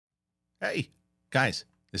Hey, guys,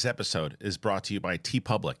 this episode is brought to you by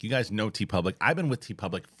TeePublic. You guys know TeePublic. I've been with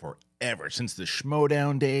TeePublic forever, since the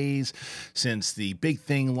Schmodown days, since the big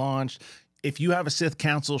thing launched. If you have a Sith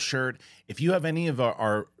Council shirt, if you have any of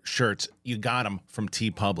our shirts, you got them from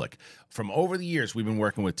TeePublic. From over the years, we've been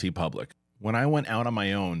working with TeePublic. When I went out on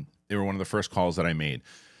my own, they were one of the first calls that I made.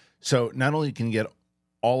 So not only can you get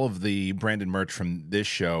all of the branded merch from this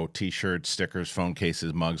show, t-shirts, stickers, phone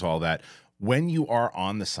cases, mugs, all that, when you are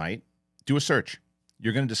on the site, do a search.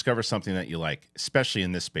 You're going to discover something that you like, especially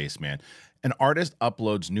in this space, man. An artist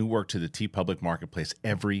uploads new work to the TeePublic marketplace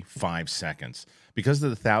every 5 seconds. Because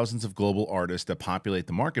of the thousands of global artists that populate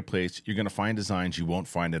the marketplace, you're going to find designs you won't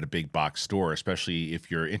find at a big box store, especially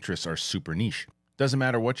if your interests are super niche. Doesn't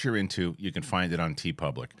matter what you're into, you can find it on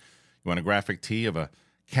TeePublic. You want a graphic tee of a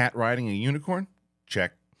cat riding a unicorn?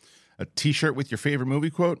 Check. A t-shirt with your favorite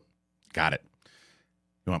movie quote? Got it.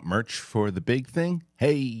 You want merch for the big thing?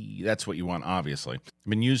 Hey, that's what you want, obviously. I've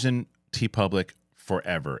been using TeePublic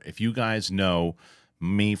forever. If you guys know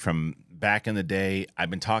me from back in the day,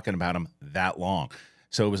 I've been talking about them that long.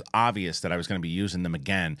 So it was obvious that I was going to be using them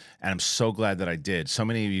again, and I'm so glad that I did. So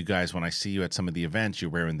many of you guys, when I see you at some of the events,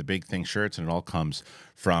 you're wearing the big thing shirts, and it all comes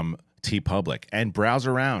from TeePublic. And browse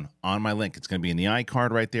around on my link. It's going to be in the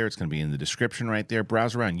iCard right there. It's going to be in the description right there.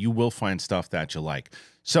 Browse around. You will find stuff that you like.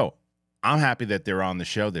 So I'm happy that they're on the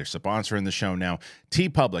show. They're sponsoring the show now.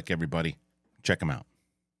 TeePublic, everybody. Check them out.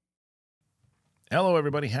 Hello,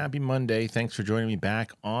 everybody. Happy Monday. Thanks for joining me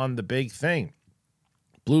back on The Big Thing.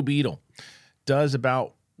 Blue Beetle does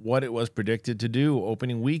about what it was predicted to do.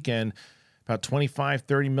 Opening weekend, about 25,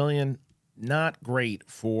 30 million. Not great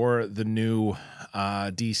for the new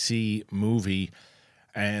DC movie.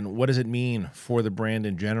 And what does it mean for the brand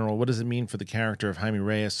in general? What does it mean for the character of Jaime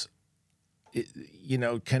Reyes?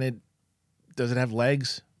 Does it have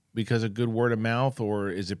legs because of good word of mouth, or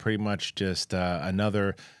is it pretty much just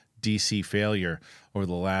another DC failure over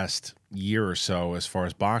the last year or so as far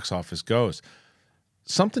as box office goes?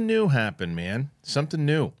 Something new happened, man. Something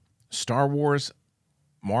new. Star Wars,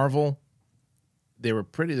 Marvel, the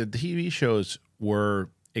TV shows were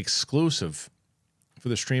exclusive for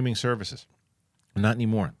the streaming services. Not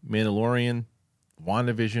anymore. Mandalorian,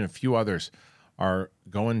 WandaVision, a few others are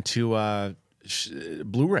going to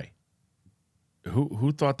Blu-ray.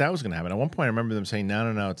 Who thought that was going to happen? At one point, I remember them saying,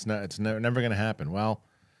 no, it's never going to happen. Well,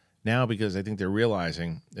 now, because I think they're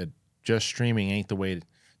realizing that just streaming ain't the way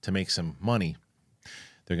to make some money,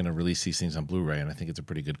 they're going to release these things on Blu-ray, and I think it's a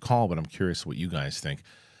pretty good call, but I'm curious what you guys think.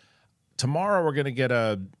 Tomorrow, we're going to get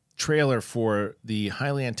a trailer for the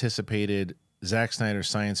highly anticipated Zack Snyder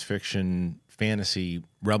science fiction fantasy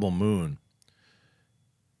Rebel Moon.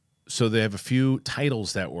 So they have a few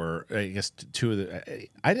titles that were, I guess, two of the.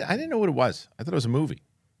 I didn't know what it was. I thought it was a movie,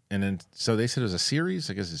 and then so they said it was a series.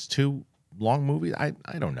 I guess it's two long movies. I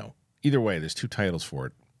don't know. Either way, there's two titles for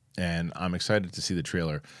it, and I'm excited to see the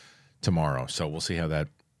trailer tomorrow. So we'll see how that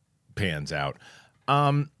pans out.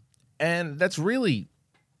 And that's really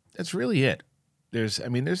it. There's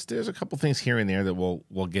a couple things here and there that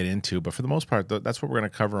we'll get into, but for the most part, that's what we're going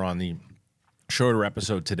to cover on the shorter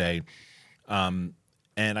episode today.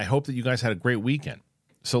 And I hope that you guys had a great weekend.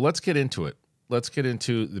 So let's get into it. Let's get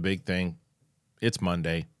into the big thing. It's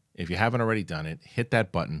Monday. If you haven't already done it, hit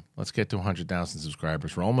that button. Let's get to 100,000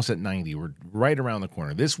 subscribers. We're almost at 90. We're right around the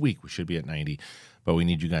corner. This week, we should be at 90, but we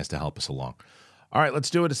need you guys to help us along. All right, let's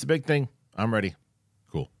do it. It's the big thing. I'm ready.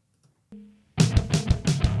 Cool.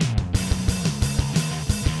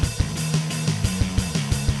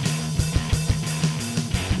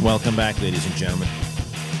 Welcome back, ladies and gentlemen.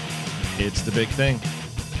 It's the big thing,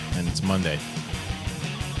 and it's Monday.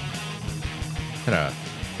 Had a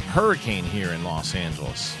hurricane here in Los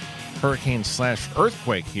Angeles.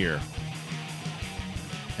 Hurricane/earthquake here.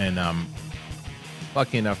 And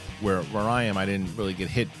lucky enough, where I am, I didn't really get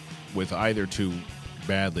hit with either too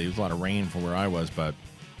badly. There was a lot of rain from where I was, but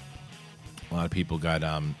a lot of people got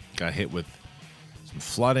hit with some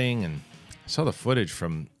flooding. And I saw the footage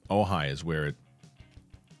from Ojai is where it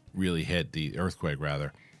really hit, the earthquake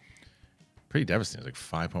rather. Pretty devastating. It was like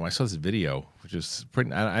 5 points. I saw this video, which is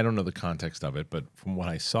pretty. I don't know the context of it, but from what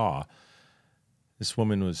I saw, this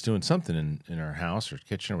woman was doing something in her house or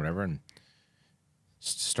kitchen or whatever, and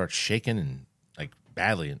starts shaking and like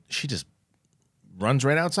badly, and she just runs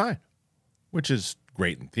right outside, which is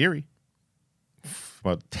great in theory.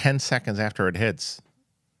 About 10 seconds after it hits,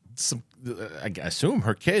 I assume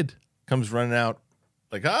her kid comes running out,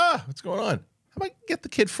 like, what's going on? How about get the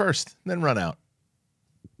kid first, and then run out?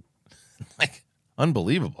 Like,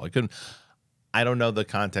 unbelievable. I don't know the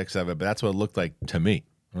context of it, but that's what it looked like to me.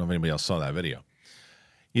 I don't know if anybody else saw that video.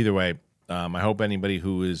 Either way, I hope anybody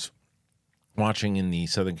who is watching in the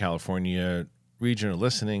Southern California region or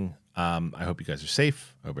listening, I hope you guys are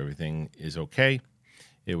safe. I hope everything is okay.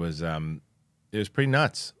 It was pretty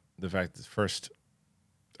nuts. The fact that the first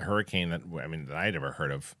hurricane that I'd ever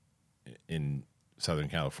heard of in Southern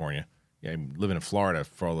California. Yeah, I'm living in Florida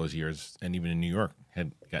for all those years, and even in New York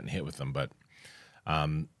had gotten hit with them. But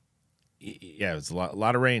yeah, it was a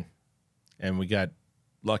lot of rain, and we got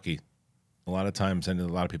lucky. A lot of times, and a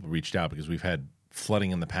lot of people reached out because we've had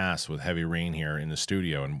flooding in the past with heavy rain here in the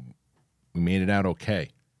studio, and we made it out okay.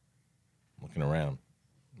 Looking around,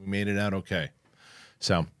 we made it out okay.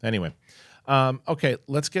 So anyway, okay,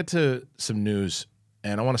 let's get to some news,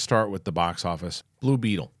 and I want to start with the box office. Blue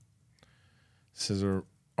Beetle. This is an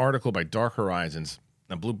article by Dark Horizons.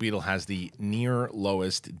 Now, Blue Beetle has the near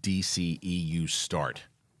lowest DCEU start.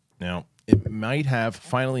 Now, it might have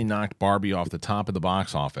finally knocked Barbie off the top of the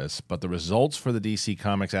box office, but the results for the DC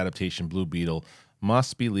Comics adaptation Blue Beetle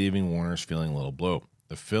must be leaving Warner's feeling a little blue.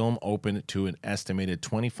 The film opened to an estimated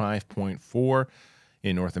 25.4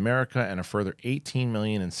 in North America and a further 18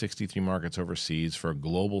 million in 63 markets overseas for a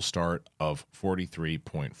global start of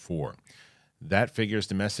 43.4. That figure's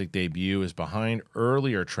domestic debut is behind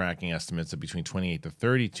earlier tracking estimates of between 28 to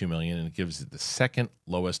 32 million, and it gives it the second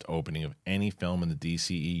lowest opening of any film in the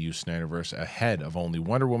DCEU Snyderverse, ahead of only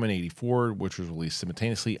Wonder Woman 84, which was released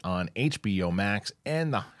simultaneously on HBO Max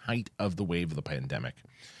and the height of the wave of the pandemic.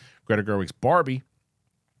 Greta Gerwig's Barbie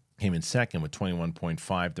came in second with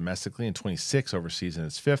 21.5 domestically and 26 overseas in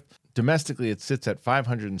its fifth. Domestically, it sits at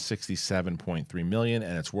 567.3 million,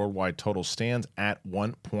 and its worldwide total stands at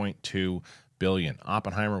 1.2 billion.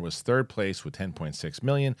 Oppenheimer was third place with 10.6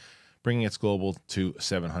 million, bringing its global to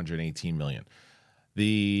 718 million.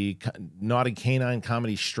 The naughty canine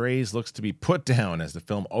comedy Strays looks to be put down as the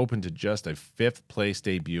film opened to just a fifth place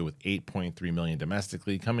debut with 8.3 million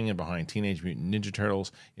domestically, coming in behind Teenage Mutant Ninja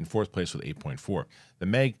Turtles in fourth place with 8.4. The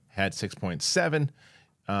Meg had 6.7.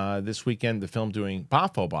 This weekend, the film doing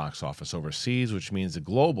Boffo box office overseas, which means the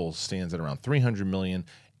global stands at around 300 million.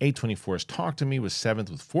 A24's Talk to Me was seventh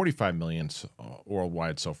with 45 million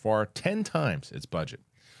worldwide so far, 10 times its budget.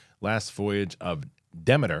 Last Voyage of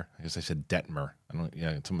Demeter, I guess I said Detmer.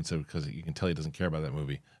 Someone said because you can tell he doesn't care about that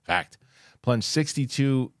movie. Fact. Plunged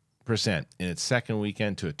 62% in its second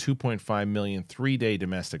weekend to a 2.5 million 3-day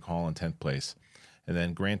domestic haul in 10th place. And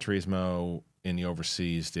then Gran Turismo in the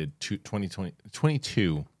overseas did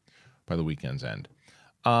 22 by the weekend's end.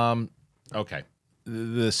 Okay.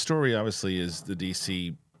 The story obviously is the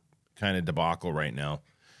DC kind of debacle right now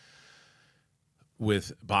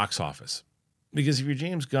with box office. Because if you're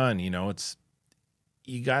James Gunn,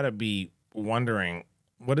 you got to be wondering,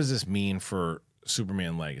 what does this mean for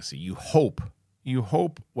Superman Legacy? You hope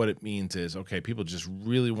what it means is, okay, people just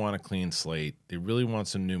really want a clean slate. They really want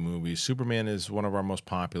some new movies. Superman is one of our most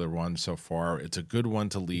popular ones so far. It's a good one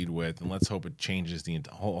to lead with, and let's hope it changes the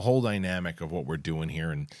whole dynamic of what we're doing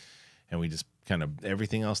here. And we just kind of,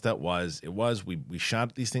 everything else that we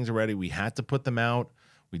shot these things already. We had to put them out.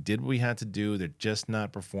 We did what we had to do. They're just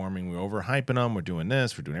not performing. We're overhyping them. We're doing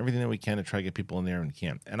this. We're doing everything that we can to try to get people in there, and we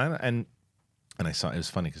can't. And I saw, it was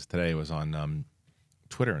funny because today it was on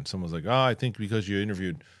Twitter, and someone was like, "Oh, I think because you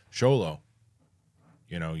interviewed Sholo,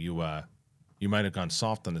 you might have gone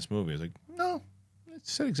soft on this movie." I was like, "No, I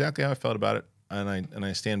said exactly how I felt about it, and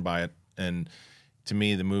I stand by it." And to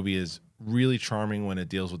me, the movie is really charming when it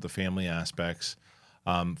deals with the family aspects.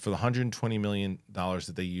 For the $120 million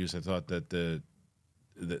that they used, I thought that the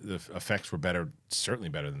effects were better, certainly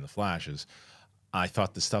better than the Flashes. I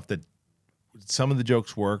thought the stuff that some of the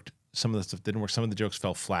jokes worked, some of the stuff didn't work. Some of the jokes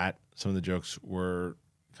fell flat. Some of the jokes were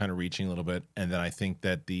kind of reaching a little bit. And then I think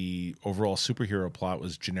that the overall superhero plot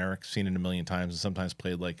was generic, seen it a million times, and sometimes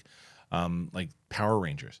played like Power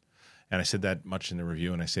Rangers. And I said that much in the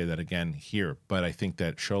review, and I say that again here. But I think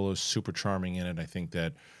that Sholo's super charming in it. I think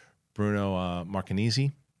that Bruna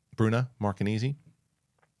Marcanese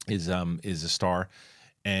is a star.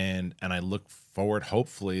 And I look forward,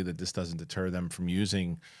 hopefully, that this doesn't deter them from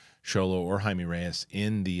using Xolo or Jaime Reyes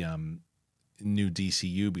in the new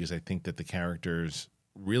DCU, because I think that the characters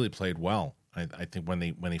really played well. I think when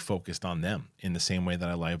they focused on them in the same way that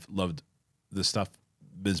I loved the stuff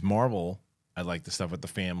Ms. Marvel. I like the stuff with the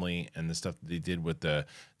family and the stuff that they did with the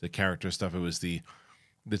character stuff. It's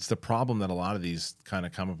the problem that a lot of these kind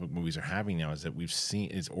of comic book movies are having now, is that we've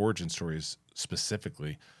seen its origin stories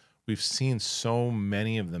specifically. We've seen so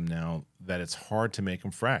many of them now that it's hard to make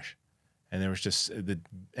them fresh. And there was just the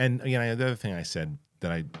other thing I said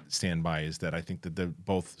that I stand by is that I think that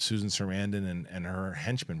both Susan Sarandon and her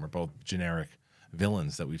henchmen were both generic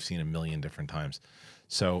villains that we've seen a million different times.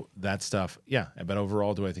 So that stuff, yeah. But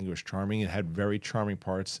overall, do I think it was charming? It had very charming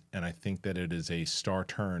parts, and I think that it is a star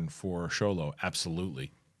turn for Sholo,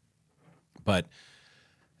 absolutely. But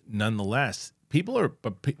nonetheless, people are,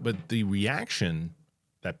 but the reaction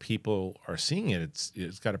that people are seeing it's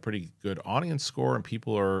got a pretty good audience score, and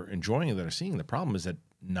people are enjoying it that are seeing it. The problem is that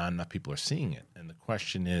not enough people are seeing it, and the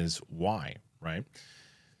question is why, right?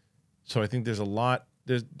 So I think there's a lot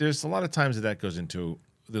of times that goes into,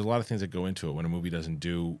 there's a lot of things that go into it when a movie doesn't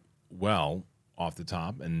do well off the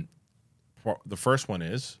top, and the first one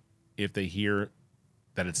is if they hear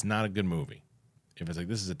that it's not a good movie. If it's like,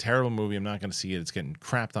 this is a terrible movie, I'm not going to see it, it's getting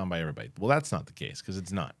crapped on by everybody. Well, that's not the case, because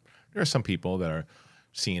it's not. There are some people that are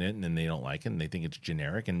seeing it and then they don't like it and they think it's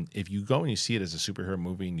generic. And if you go and you see it as a superhero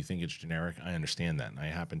movie and you think it's generic, I understand that. And I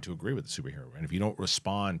happen to agree with the superhero. And if you don't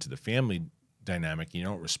respond to the family dynamic, you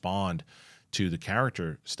don't respond to the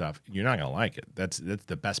character stuff, you're not going to like it. That's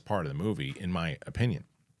the best part of the movie, in my opinion.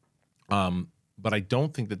 But I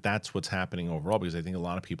don't think that that's what's happening overall, because I think a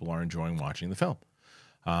lot of people are enjoying watching the film.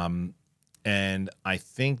 And I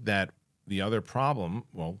think that the other problem,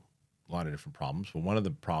 well, a lot of different problems, but one of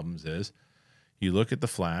the problems is you look at The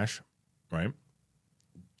Flash, right?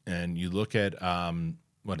 And you look at,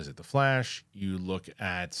 The Flash, you look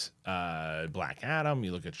at Black Adam,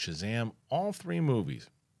 you look at Shazam, all three movies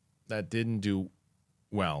that didn't do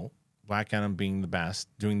well, Black Adam being the best,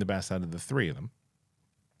 doing the best out of the three of them,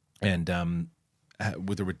 and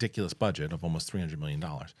with a ridiculous budget of almost $300 million.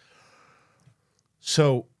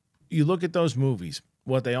 So you look at those movies,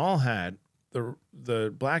 what they all had,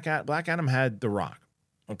 the Black Adam had The Rock,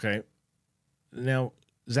 okay? Now,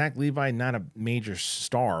 Zach Levi, not a major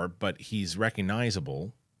star, but he's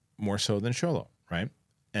recognizable more so than Sholo, right?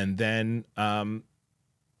 And then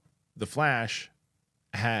The Flash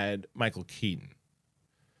had Michael Keaton.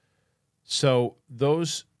 So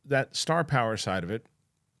that star power side of it,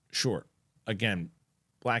 sure. Again,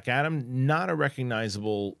 Black Adam, not a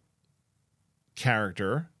recognizable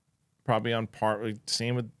character, probably on par.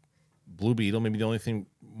 Same with Blue Beetle. Maybe the only thing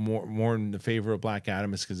more in the favor of Black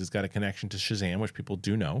Adam is because it's got a connection to Shazam, which people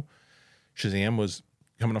do know. Shazam was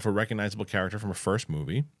coming off a recognizable character from a first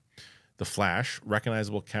movie. The Flash,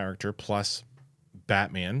 recognizable character plus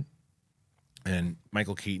Batman and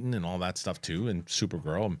Michael Keaton and all that stuff too, and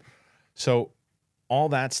Supergirl. So all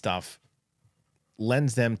that stuff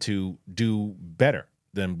lends them to do better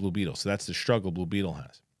than Blue Beetle. So that's the struggle Blue Beetle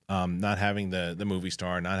has. Not having the movie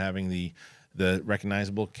star, not having the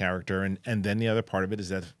recognizable character, and then the other part of it is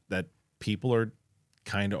that people are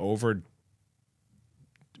kind of over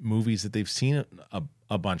movies that they've seen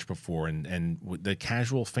a bunch before, and the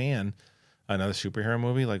casual fan, another superhero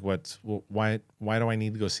movie, like why do I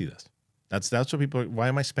need to go see this? That's what people are, why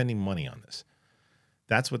am I spending money on this?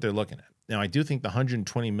 That's what they're looking at. Now, I do think the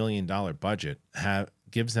 $120 million budget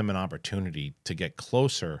gives them an opportunity to get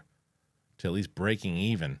closer to at least breaking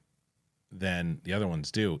even than the other ones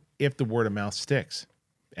do, if the word of mouth sticks.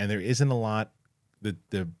 And there isn't a lot.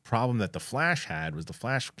 The problem that The Flash had was The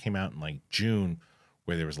Flash came out in like June,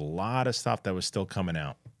 where there was a lot of stuff that was still coming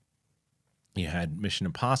out. You had Mission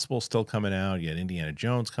Impossible still coming out. You had Indiana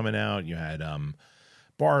Jones coming out. You had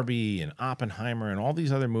Barbie and Oppenheimer and all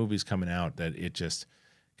these other movies coming out that it just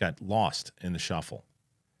got lost in the shuffle.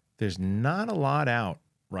 There's not a lot out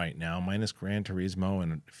right now, minus Gran Turismo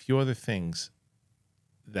and a few other things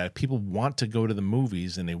that people want to go to the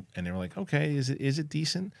movies, and they were like, okay, is it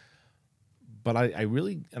decent? But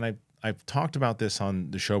I've talked about this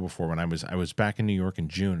on the show before when I was back in New York in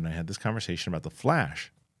June, and I had this conversation about The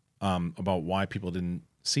Flash, about why people didn't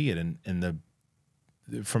see it, and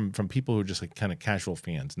from people who are just like kind of casual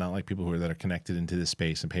fans, not like people that are connected into this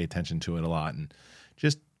space and pay attention to it a lot, and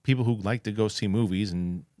just people who like to go see movies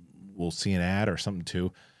and will see an ad or something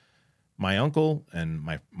too. My uncle and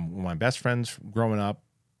my best friends growing up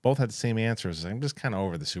both had the same answers. I'm just kind of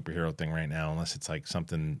over the superhero thing right now, unless it's like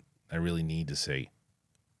something I really need to see.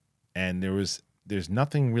 And there's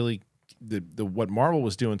nothing really. What Marvel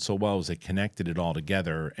was doing so well was they connected it all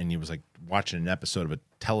together, and you was like watching an episode of a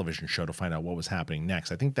television show to find out what was happening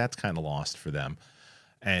next. I think that's kind of lost for them.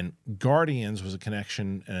 And Guardians was a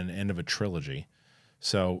connection and an end of a trilogy.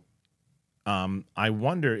 So I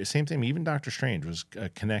wonder, same thing, even Doctor Strange was a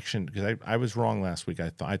connection, because I was wrong last week.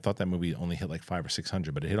 I thought that movie only hit like 500 or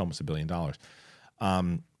 600, but it hit almost $1 billion.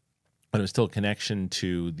 But it was still a connection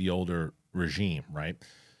to the older regime, right?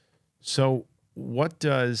 So what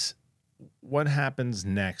happens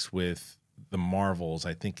next with the Marvels,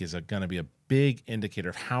 I think, is going to be a big indicator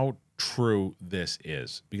of how true this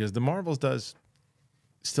is, because the Marvels does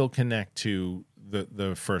still connect to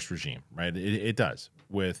the first regime, right? It does,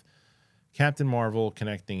 with Captain Marvel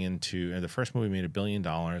connecting into the first movie made $1 billion,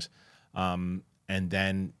 and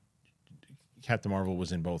then Captain Marvel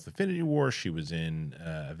was in both Infinity War. She was in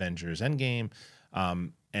Avengers Endgame,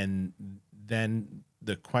 and then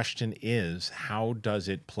the question is, how does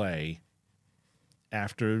it play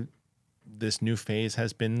after this new phase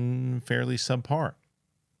has been fairly subpar?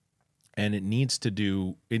 And it needs to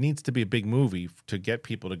be a big movie to get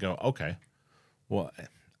people to go, okay, well,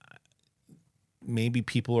 maybe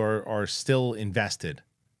people are still invested,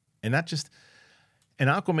 and not just. And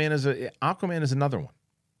Aquaman is another one,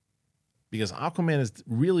 because Aquaman is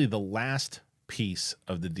really the last piece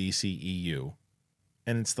of the DCEU,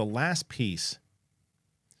 and it's the last piece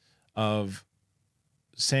of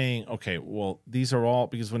saying, okay, well, these are all,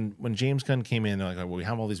 because when James Gunn came in, they're like, well, we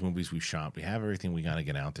have all these movies we've shot, we have everything we got to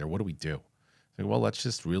get out there. What do we do? Like, well,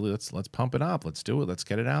 let's pump it up. Let's do it. Let's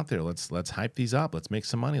get it out there. Let's hype these up. Let's make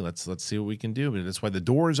some money. Let's see what we can do. But that's why the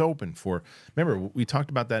door is open for. Remember, we talked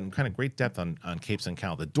about that in kind of great depth on Capes and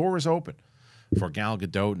Cal. The door is open for Gal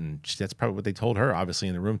Gadot, and that's probably what they told her, obviously,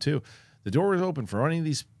 in the room too. The door is open for any of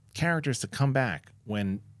these characters to come back.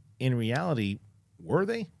 When in reality, were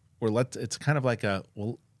they? Or it's kind of like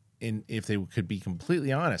if they could be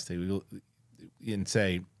completely honest, they would and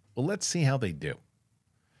say, well, let's see how they do.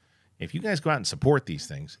 If you guys go out and support these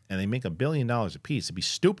things and they make $1 billion a piece, it'd be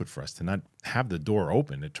stupid for us to not have the door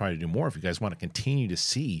open to try to do more if you guys want to continue to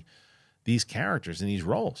see these characters in these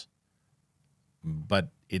roles. But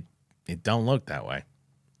it don't look that way,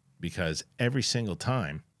 because every single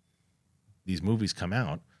time these movies come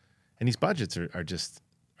out, and these budgets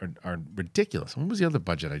are ridiculous. What was the other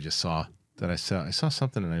budget I just saw that I saw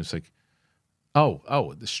something and I was like,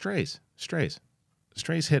 oh, the Strays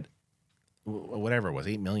hit whatever it was,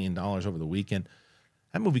 $8 million over the weekend.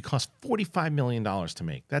 That movie cost $45 million to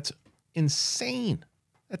make. That's insane.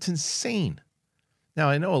 That's insane. Now,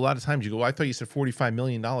 I know a lot of times you go, well, I thought you said $45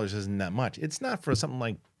 million isn't that much. It's not for something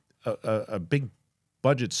like a big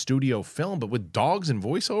budget studio film, but with dogs and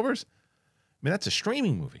voiceovers, I mean, that's a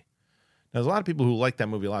streaming movie. Now, there's a lot of people who like that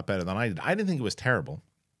movie a lot better than I did. I didn't think it was terrible.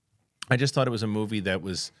 I just thought it was a movie that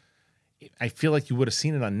was, I feel like you would have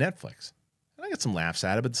seen it on Netflix. I get some laughs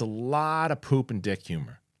at it, but it's a lot of poop and dick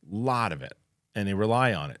humor. A lot of it. And they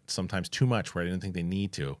rely on it, sometimes too much, where I didn't think they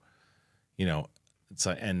need to. You know, it's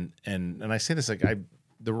like, and I say this, like,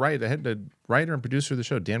 the head writer and producer of the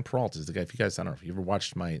show, Dan Peralta, is the guy. If you guys, I don't know if you ever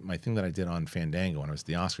watched my thing that I did on Fandango when I was at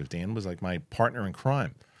the Oscars. Dan was like my partner in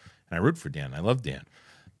crime. And I root for Dan. I love Dan.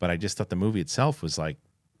 But I just thought the movie itself was like,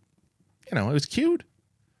 you know, it was cute,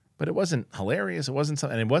 but it wasn't hilarious. It wasn't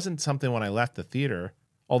something, and it wasn't something when I left the theater.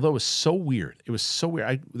 Although it was so weird. It was so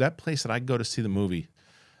weird. That place that I go to see the movie,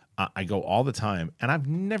 I go all the time, and I've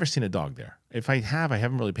never seen a dog there. If I have, I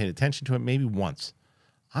haven't really paid attention to it, maybe once.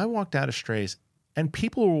 I walked out of Strays, and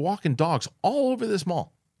people were walking dogs all over this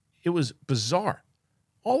mall. It was bizarre.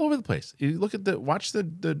 All over the place. You look at watch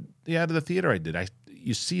the ad of the theater I did.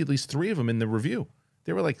 You see at least 3 of them in the review.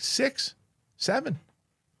 There were like 6, 7.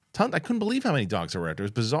 Tons. I couldn't believe how many dogs there were out there.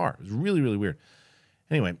 It was bizarre. It was really, really weird.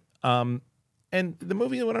 Anyway, and the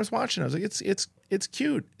movie, when I was watching, I was like, it's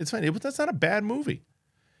cute. It's fine. But that's not a bad movie.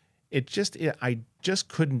 I just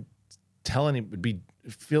couldn't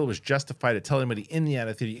feel it was justified to tell anybody in the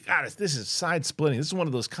theater, you got it. This is side splitting. This is one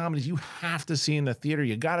of those comedies you have to see in the theater.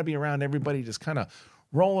 You got to be around everybody just kind of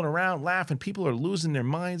rolling around, laughing. People are losing their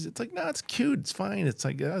minds. It's like, no, it's cute. It's fine. It's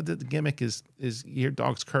like the gimmick is you hear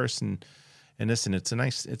dogs curse and this, and it's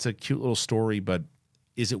a cute little story. But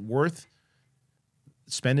is it worth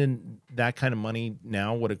spending that kind of money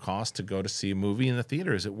now, what it costs to go to see a movie in the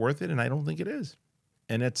theater? Is it worth it? And I don't think it is.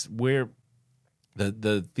 And that's where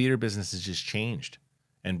the theater business has just changed.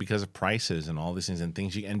 And because of prices and all these things and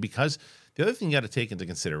things, and because the other thing you got to take into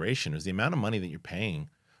consideration is the amount of money that you're paying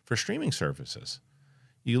for streaming services.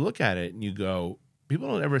 You look at it and you go, people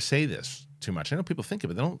don't ever say this too much. I know people think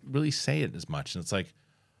of it. They don't really say it as much. And it's like,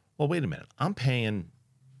 well, wait a minute. I'm paying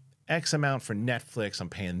X amount for Netflix. I'm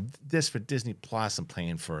paying this for Disney Plus. I'm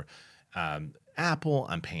paying for Apple.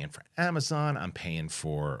 I'm paying for Amazon. I'm paying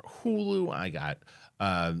for Hulu. I got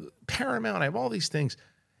Paramount. I have all these things.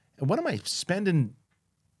 And what am I spending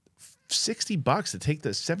 $60 to take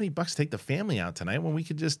 $70 to take the family out tonight when we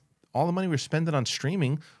could just, all the money we're spending on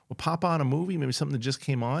streaming, we'll pop on a movie, maybe something that just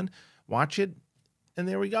came on, watch it, and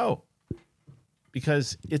there we go.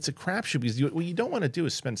 Because it's a crapshoot. Because what you don't want to do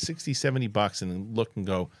is spend $60, $70 and then look and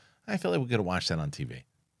go, I feel like we're going to watch that on TV.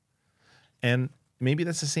 And maybe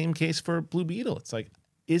that's the same case for Blue Beetle. It's like,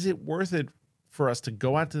 is it worth it for us to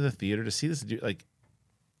go out to the theater to see this? Like,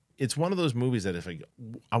 it's one of those movies that if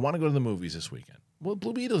I want to go to the movies this weekend, well,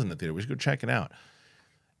 Blue Beetle's in the theater. We should go check it out.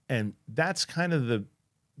 And that's kind of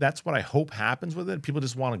that's what I hope happens with it. People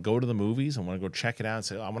just want to go to the movies and want to go check it out and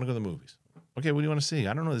say, oh, I want to go to the movies. Okay, what do you want to see?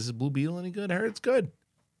 I don't know. Is Blue Beetle any good? I heard it's good.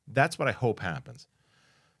 That's what I hope happens.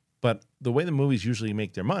 But the way the movies usually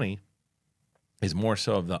make their money is more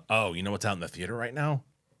so of the, oh, you know what's out in the theater right now?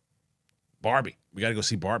 Barbie. We got to go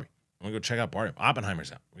see Barbie. I'm going to go check out Barbie.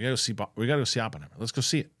 Oppenheimer's out. We got to go see Oppenheimer. Let's go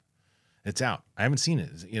see it. It's out. I haven't seen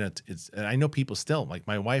it. I know people still, like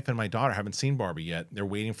my wife and my daughter haven't seen Barbie yet. They're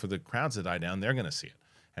waiting for the crowds to die down. They're going to see it.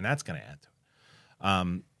 And that's going to add to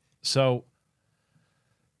it. So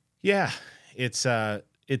yeah, it's a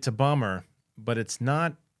bummer, but it's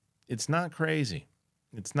not crazy.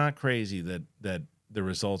 It's not crazy that the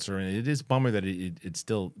results are in. It is a bummer that it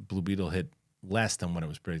still Blue Beetle hit less than what it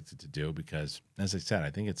was predicted to do because, as I said,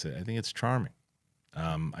 I think it's charming.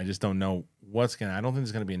 I just don't know I don't think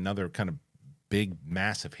there's going to be another kind of big,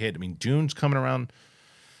 massive hit. I mean, Dune's coming around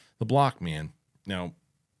the block, man. Now,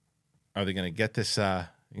 are they going to get this,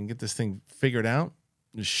 thing figured out?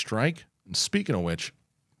 This strike? And speaking of which,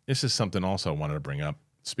 this is something also I wanted to bring up.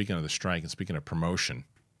 Speaking of the strike and speaking of promotion,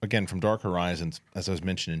 again, from Dark Horizons, as I was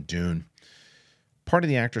mentioning, Dune, part of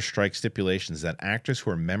the actor strike stipulations is that actors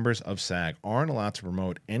who are members of SAG aren't allowed to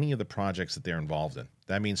promote any of the projects that they're involved in.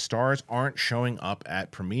 That means stars aren't showing up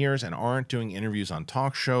at premieres and aren't doing interviews on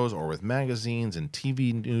talk shows or with magazines and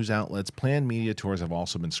TV news outlets. Planned media tours have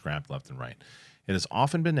also been scrapped left and right. It has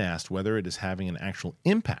often been asked whether it is having an actual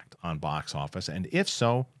impact on box office, and if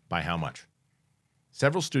so, by how much.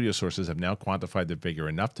 Several studio sources have now quantified the figure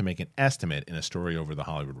enough to make an estimate in a story over The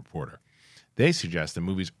Hollywood Reporter. They suggest the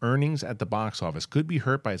movie's earnings at the box office could be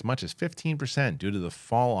hurt by as much as 15% due to the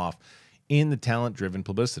fall off in the talent-driven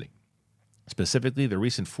publicity. Specifically, the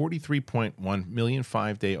recent $43.1 million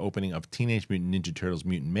 5-day opening of Teenage Mutant Ninja Turtles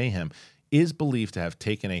Mutant Mayhem is believed to have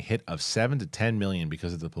taken a hit of $7 to $10 million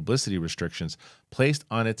because of the publicity restrictions placed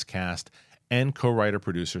on its cast and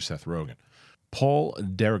co-writer-producer Seth Rogen. Paul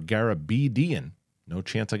Dergarabedian, no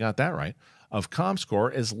chance I got that right, of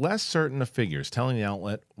ComScore is less certain of figures, telling the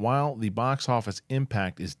outlet, while the box office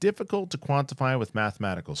impact is difficult to quantify with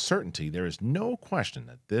mathematical certainty, there is no question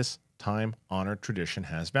that this time-honored tradition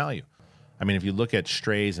has value. I mean, if you look at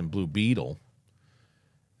Strays and Blue Beetle,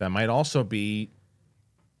 that might also be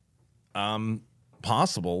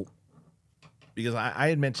possible because I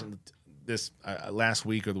had mentioned this last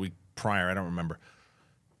week or the week prior, I don't remember.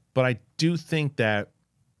 But I do think that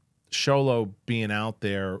Sholo being out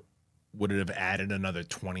there, would it have added another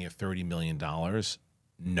 20 or $30 million?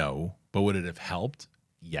 No. But would it have helped?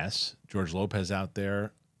 Yes. George Lopez out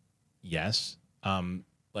there? Yes.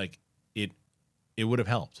 It would have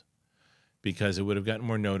helped because it would have gotten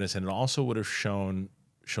more notice, and it also would have shown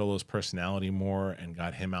Sholo's personality more and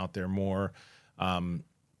got him out there more. I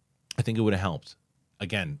think it would have helped.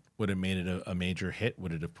 Again, would it have made it a major hit?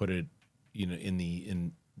 Would it have put it, in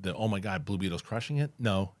the oh my God, Blue Beetle's crushing it?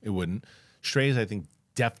 No, it wouldn't. Strays, I think,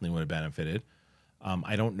 definitely would have benefited.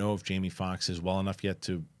 I don't know if Jamie Foxx is well enough yet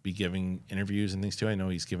to be giving interviews and things too. I know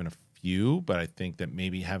he's given a few, but I think that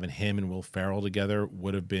maybe having him and Will Ferrell together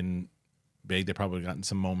would have been big. They probably gotten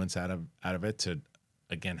some moments out of it to,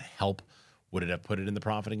 again, help. Would it have put it in the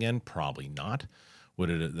profit again? Probably not. Would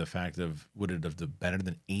it have better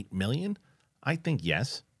than $8 million? I think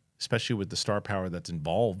yes, especially with the star power that's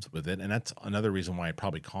involved with it, and that's another reason why it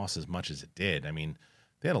probably cost as much as it did. I mean,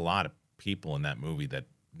 they had a lot of people in that movie that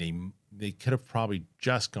they could have probably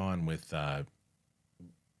just gone with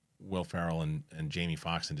Will Ferrell and Jamie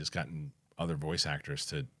Foxx and just gotten other voice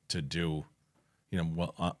actors to do,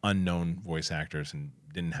 unknown voice actors, and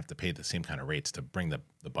didn't have to pay the same kind of rates to bring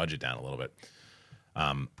the budget down a little bit.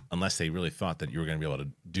 Unless they really thought that you were going to be able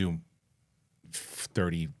to do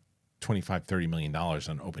 $30 million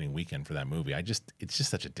on opening weekend for that movie. It's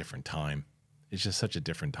just such a different time. It's just such a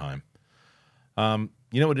different time.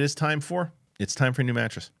 You know what it is time for? It's time for a new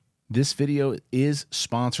mattress. This video is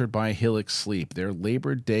sponsored by Helix Sleep. Their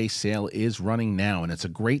Labor Day sale is running now, and it's a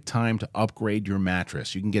great time to upgrade your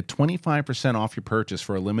mattress. You can get 25% off your purchase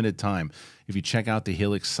for a limited time if you check out the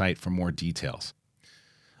Helix site for more details.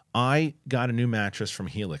 I got a new mattress from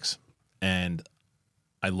Helix, and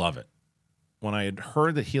I love it. When I had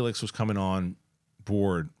heard that Helix was coming on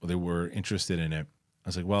board, or they were interested in it, I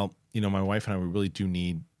was like, well, my wife and I, we really do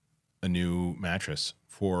need a new mattress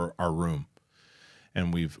for our room.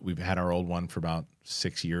 And we've had our old one for about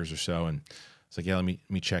 6 years or so. And it's like, yeah, let me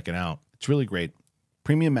check it out. It's really great.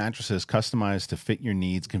 Premium mattresses customized to fit your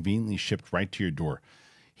needs, conveniently shipped right to your door.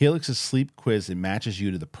 Helix's sleep quiz, it matches you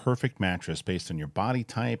to the perfect mattress based on your body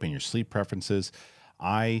type and your sleep preferences.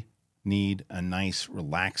 I need a nice,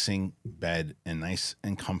 relaxing bed and nice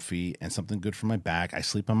and comfy and something good for my back. I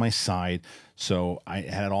sleep on my side. So I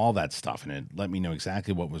had all that stuff, and it let me know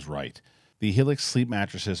exactly what was right. The Helix sleep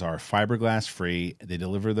mattresses are fiberglass free. They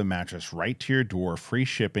deliver the mattress right to your door, free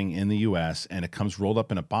shipping in the US, and it comes rolled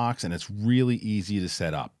up in a box, and it's really easy to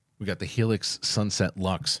set up. We got the Helix Sunset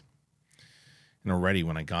Luxe. And already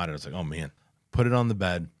when I got it, I was like, oh man, put it on the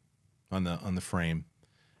bed, on the frame,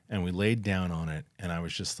 and we laid down on it, and I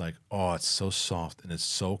was just like, oh, it's so soft and it's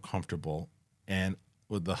so comfortable. And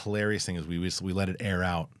what the hilarious thing is we let it air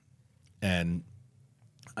out, and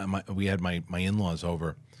we had my in-laws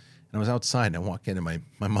over. And I was outside, and I walk in, and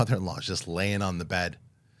my mother-in-law is just laying on the bed.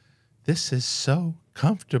 This is so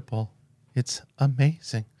comfortable. It's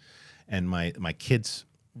amazing. And my kids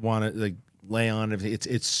want to like lay on it.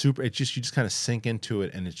 It's super. It's just, you just kind of sink into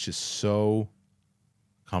it, and it's just so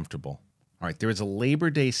comfortable. All right, there is a Labor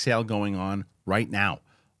Day sale going on right now,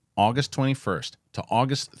 August 21st to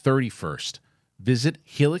August 31st. Visit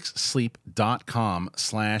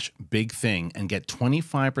helixsleep.com/bigthing and get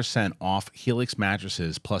 25% off Helix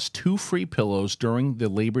mattresses plus 2 free pillows during the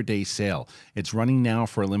Labor Day sale. It's running now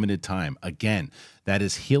for a limited time. Again, that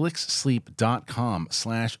is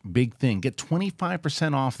helixsleep.com/bigthing. Get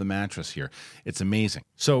 25% off the mattress here. It's amazing.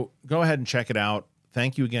 So go ahead and check it out.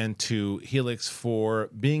 Thank you again to Helix for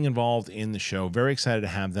being involved in the show. Very excited to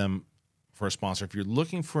have them for a sponsor. If you're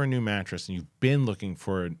looking for a new mattress and you've been looking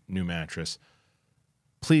for a new mattress,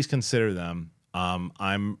 please consider them.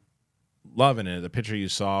 I'm loving it. The picture you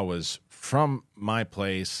saw was from my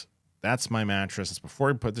place. That's my mattress. That's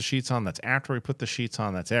before we put the sheets on. That's after we put the sheets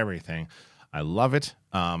on. That's everything. I love it,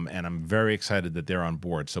 and I'm very excited that they're on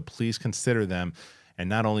board. So please consider them, and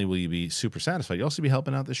not only will you be super satisfied, you'll also be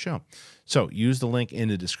helping out the show. So use the link in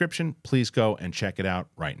the description. Please go and check it out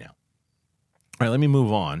right now. All right, let me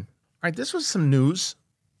move on. All right, this was some news.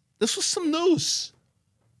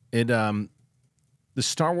 The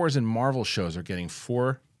Star Wars and Marvel shows are getting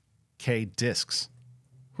 4K discs.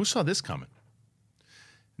 Who saw this coming?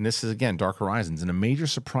 And this is, again, Dark Horizons. In a major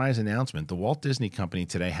surprise announcement, the Walt Disney Company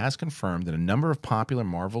today has confirmed that a number of popular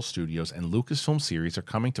Marvel Studios and Lucasfilm series are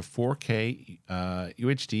coming to 4K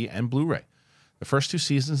UHD and Blu-ray. The first 2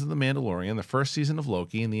 seasons of The Mandalorian, the first season of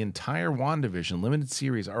Loki, and the entire WandaVision limited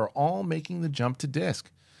series are all making the jump to disc.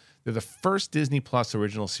 They're the first Disney Plus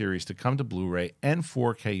original series to come to Blu-ray and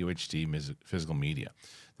 4K UHD physical media.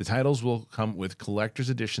 The titles will come with collector's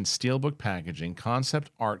edition steelbook packaging,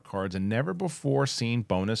 concept art cards, and never-before-seen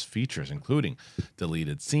bonus features, including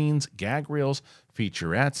deleted scenes, gag reels,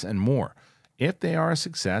 featurettes, and more. If they are a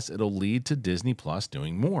success, it'll lead to Disney Plus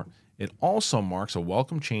doing more. It also marks a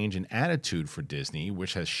welcome change in attitude for Disney,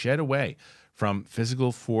 which has shed away from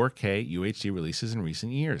physical 4K UHD releases in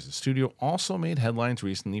recent years. The studio also made headlines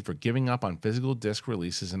recently for giving up on physical disc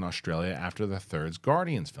releases in Australia after the third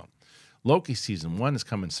Guardians film. Loki Season 1 is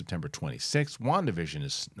coming September 26th, WandaVision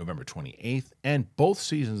is November 28th, and both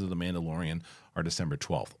seasons of The Mandalorian are December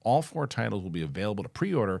 12th. All 4 titles will be available to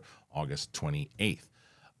pre-order August 28th.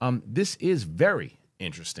 This is very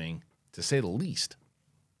interesting, to say the least.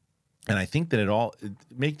 And I think that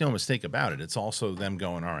make no mistake about it, it's also them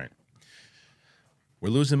going, all right, we're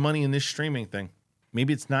losing money in this streaming thing.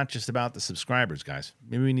 Maybe it's not just about the subscribers, guys.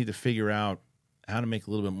 Maybe we need to figure out how to make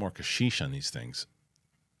a little bit more cashish on these things.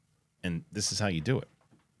 And this is how you do it.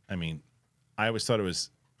 I mean, I always thought it was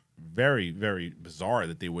very, very bizarre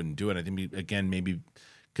that they wouldn't do it. I think, again, maybe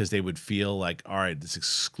because they would feel like, all right, this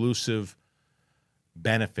exclusive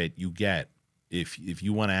benefit you get if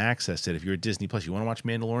you want to access it, if you're at Disney Plus, you want to watch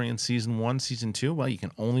Mandalorian Season 1, Season 2, well, you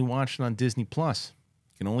can only watch it on Disney Plus.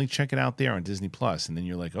 You can only check it out there on Disney Plus. And then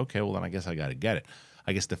you're like, okay, well, then I guess I got to get it.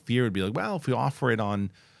 I guess the fear would be like, well, if we offer it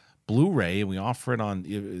on Blu-ray and we offer it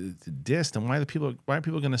on disc, then why are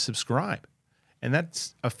people going to subscribe? And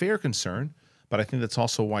that's a fair concern, but I think that's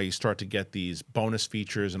also why you start to get these bonus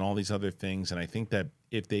features and all these other things. And I think that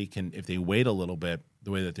if they wait a little bit,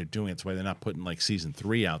 the way that they're doing it, it's why they're not putting like Season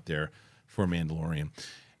 3 out there for Mandalorian.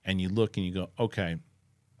 And you look and you go, okay,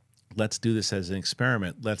 let's do this as an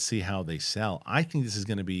experiment. Let's see how they sell. I think this is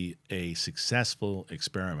going to be a successful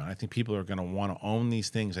experiment. I think people are going to want to own these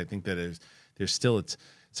things. I think that it's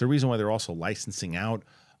a reason why they're also licensing out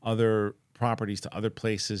other properties to other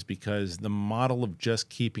places, because the model of just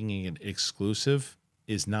keeping it exclusive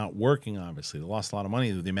is not working, obviously. They lost a lot of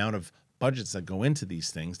money. The amount of budgets that go into these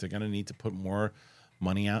things, they're going to need to put more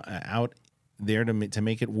money out there to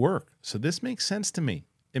make it work. So this makes sense to me.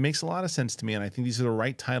 It makes a lot of sense to me, and I think these are the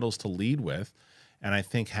right titles to lead with. And I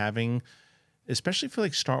think having, especially for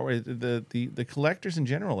like Star Wars, the collectors in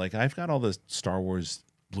general, like I've got all the Star Wars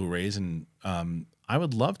Blu-rays, and I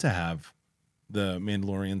would love to have the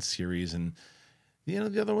Mandalorian series, and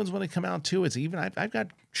the other ones when they come out too. It's even I've got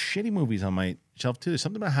shitty movies on my shelf too. There's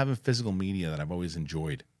something about having physical media that I've always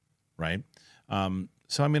enjoyed, right?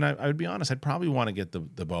 So I mean, I would be honest. I'd probably want to get the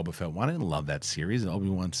Boba Fett one. I didn't love that series, the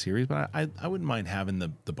Obi-Wan series, but I wouldn't mind having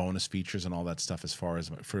the bonus features and all that stuff as far as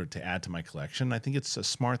to add to my collection. I think it's a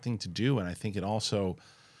smart thing to do, and I think it also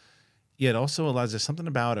allows. There's something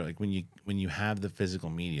about it, like when you have the physical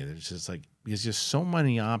media. There's just like because there's so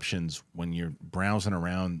many options when you're browsing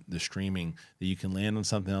around the streaming that you can land on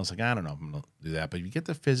something else. Like I don't know, if I'm gonna do that, but if you get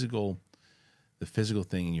the physical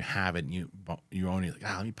thing and you have it and you own it,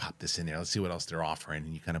 like, let me pop this in there. Let's see what else they're offering.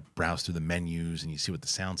 And you kind of browse through the menus and you see what the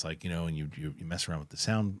sound's like, and you mess around with the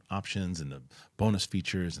sound options and the bonus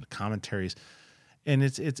features and the commentaries. And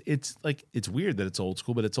it's like, it's weird that it's old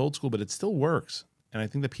school, but it still works. And I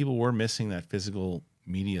think that people were missing that physical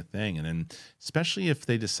media thing. And then especially if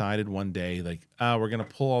they decided one day, like, we're going to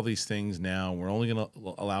pull all these things now. We're only going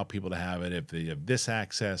to allow people to have it if they have this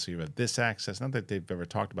access or you have this access. Not that they've ever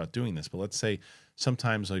talked about doing this, but let's say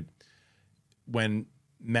sometimes like when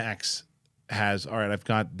Max has, all right, I've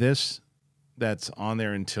got this that's on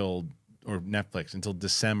there or Netflix until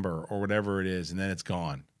December or whatever it is, and then it's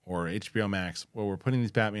gone. Or HBO Max, well, we're putting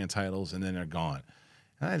these Batman titles and then they're gone.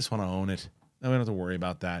 And I just want to own it. I don't have to worry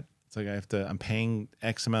about that. It's like I'm paying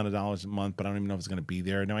X amount of dollars a month, but I don't even know if it's going to be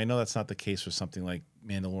there. Now I know that's not the case for something like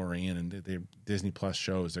Mandalorian and their Disney Plus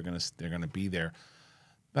shows. They're going to be there,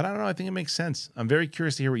 but I don't know. I think it makes sense. I'm very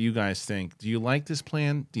curious to hear what you guys think. Do you like this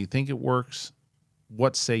plan? Do you think it works?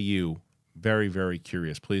 What say you? Very, very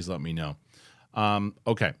curious. Please let me know.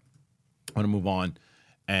 Okay, I want to move on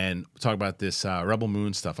and talk about this Rebel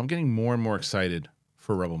Moon stuff. I'm getting more and more excited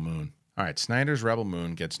for Rebel Moon. All right, Snyder's Rebel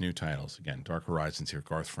Moon gets new titles. Again, Dark Horizons here,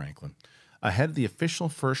 Garth Franklin. Ahead of the official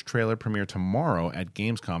first trailer premiere tomorrow at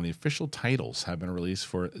Gamescom, the official titles have been released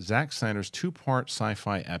for Zack Snyder's two-part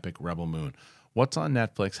sci-fi epic Rebel Moon. What's on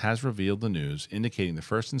Netflix has revealed the news, indicating the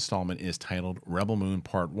first installment is titled Rebel Moon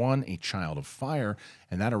Part 1, A Child of Fire,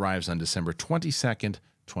 and that arrives on December 22nd,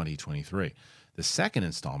 2023. The second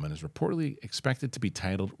installment is reportedly expected to be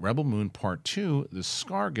titled Rebel Moon Part 2, The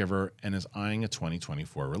Scargiver, and is eyeing a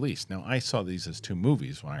 2024 release. Now, I saw these as two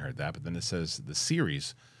movies when I heard that, but then it says the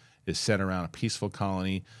series is set around a peaceful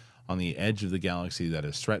colony on the edge of the galaxy that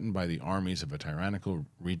is threatened by the armies of a tyrannical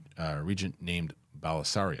regent named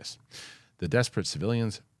Belisarius. The desperate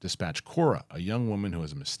civilians dispatch Cora, a young woman who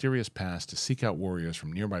has a mysterious past, to seek out warriors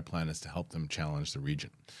from nearby planets to help them challenge the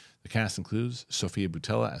regent. The cast includes Sophia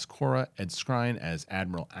Boutella as Cora, Ed Skrein as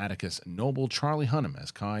Admiral Atticus Noble, Charlie Hunnam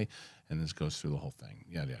as Kai, and this goes through the whole thing.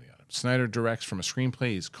 Yada, yada, yada. Snyder directs from a screenplay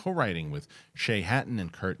he's co-writing with Shay Hatton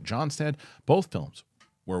and Kurt Johnstad. Both films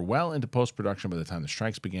were well into post-production by the time the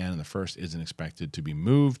strikes began, and the first isn't expected to be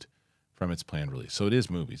moved from its planned release. So it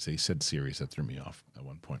is movies. They said series. That threw me off at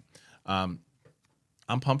one point. I'm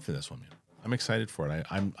pumped for this one, man. I'm excited for it.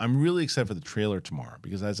 I'm really excited for the trailer tomorrow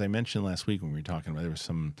because, as I mentioned last week when we were talking about,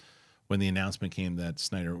 when the announcement came that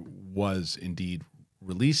Snyder was indeed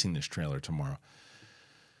releasing this trailer tomorrow.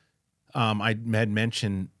 I had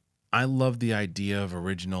mentioned I love the idea of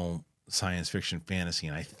original science fiction fantasy,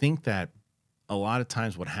 and I think that a lot of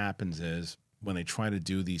times what happens is when they try to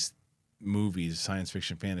do these movies, science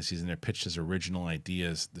fiction fantasies, and they're pitched as original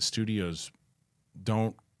ideas, the studios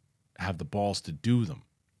don't have the balls to do them,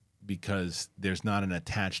 because there's not an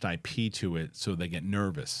attached IP to it, so they get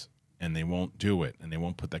nervous and they won't do it, and they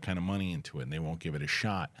won't put that kind of money into it, and they won't give it a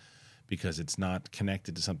shot because it's not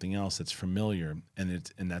connected to something else that's familiar, and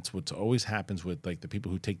that's what always happens with like the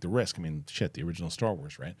people who take the risk. I mean, shit, the original Star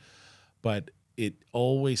Wars, right? But it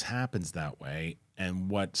always happens that way, and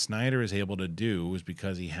what Snyder is able to do is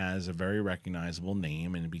because he has a very recognizable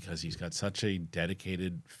name and because he's got such a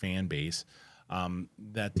dedicated fan base.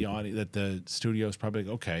 That the studio is probably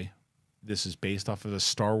like, okay, this is based off of a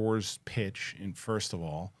Star Wars pitch. And first of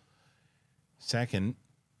all, second,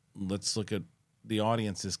 let's look at the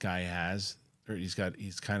audience this guy has. Or he's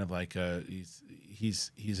kind of like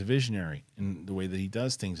he's a visionary in the way that he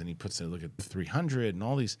does things, and he puts it. Look at 300 and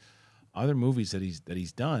all these other movies that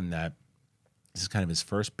he's done. That this is kind of his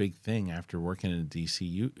first big thing after working in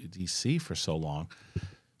DC for so long.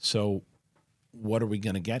 So, what are we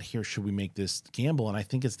going to get here? Should we make this gamble? And I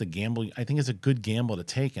think it's the gamble. I think it's a good gamble to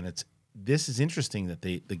take. And this is interesting that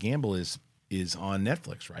the gamble is on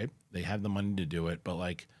Netflix, right? They have the money to do it, but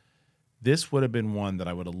like this would have been one that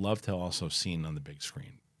I would have loved to also seen on the big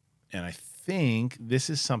screen. And I think this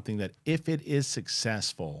is something that if it is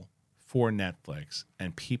successful for Netflix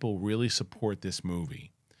and people really support this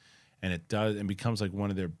movie, and it does and becomes like one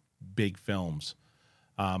of their big films,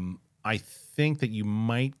 I think that you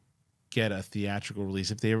might get a theatrical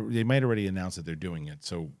release, if they might already announce that they're doing it,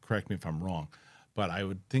 so correct me if I'm wrong, but I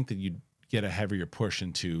would think that you'd get a heavier push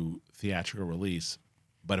into theatrical release.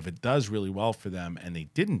 But if it does really well for them and they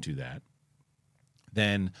didn't do that,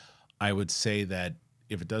 then I would say that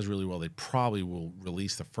if it does really well, they probably will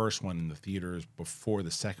release the first one in the theaters before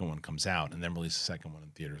the second one comes out, and then release the second one in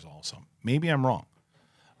theaters also. Maybe I'm wrong.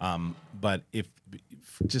 But if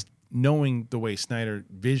just knowing the way Snyder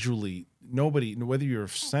visually, nobody, whether you're a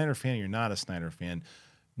Snyder fan or you're not a Snyder fan,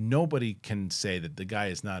 nobody can say that the guy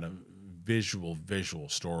is not a visual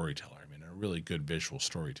storyteller. I mean, a really good visual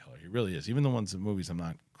storyteller. He really is. Even the ones in movies I'm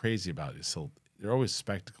not crazy about, they're always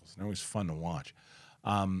spectacles. They're always fun to watch.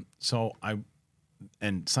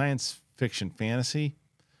 And science fiction fantasy,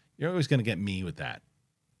 you're always going to get me with that.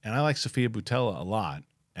 And I like Sofia Boutella a lot.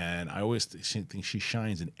 And I always think she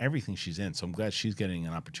shines in everything she's in. So I'm glad she's getting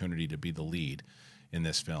an opportunity to be the lead in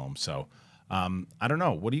this film. So I don't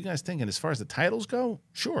know. What do you guys think? And as far as the titles go,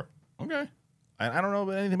 sure. Okay. I don't know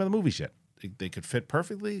about anything about the movies yet. They could fit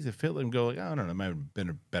perfectly. They fit and go like, I don't know, it might have been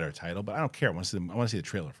a better title, but I don't care. I want to see the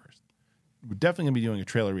trailer first. We're definitely going to be doing a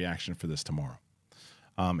trailer reaction for this tomorrow.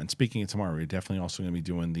 And speaking of tomorrow, we're definitely also going to be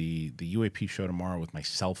doing the UAP show tomorrow with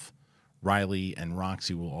myself, Riley, and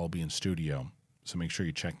Roxy will all be in studio. So make sure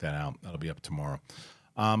you check that out. That'll be up tomorrow.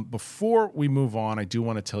 Before we move on, I do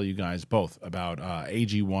want to tell you guys both about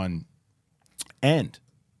AG1 and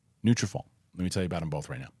Nutrafol. Let me tell you about them both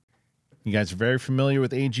right now. You guys are very familiar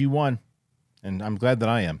with AG1, and I'm glad that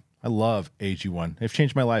I am. I love AG1. They've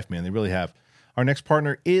changed my life, man. They really have. Our next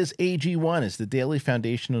partner is AG1. It's the daily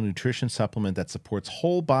foundational nutrition supplement that supports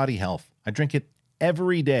whole body health. I drink it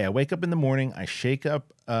every day. I wake up in the morning. I shake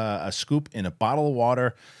up a scoop in a bottle of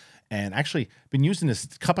water. And actually, been using this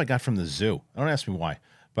cup I got from the zoo. Don't ask me why,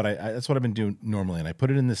 but that's what I've been doing normally. And I put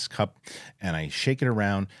it in this cup, and I shake it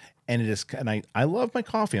around, and I love my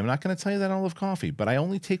coffee. I'm not going to tell you that I don't love coffee, but I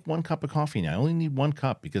only take 1 cup of coffee now. I only need 1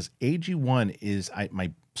 cup because AG1 is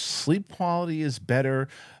my sleep quality is better.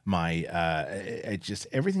 Just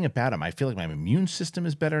everything about it. I feel like my immune system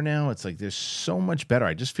is better now. It's like there's so much better.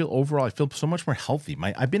 I just feel overall, I feel so much more healthy.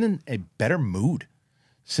 I've been in a better mood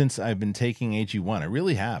since I've been taking AG1. I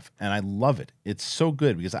really have. And I love it. It's so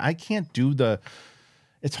good because I can't do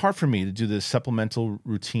it's hard for me to do the supplemental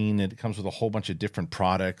routine. It comes with a whole bunch of different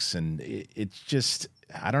products. And it's just,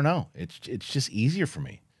 I don't know. It's just easier for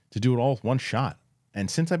me to do it all with one shot.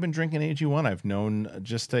 And since I've been drinking AG1, I've known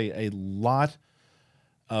just a lot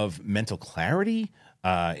of mental clarity.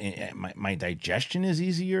 My digestion is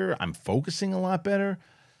easier. I'm focusing a lot better.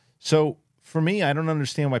 So for me, I don't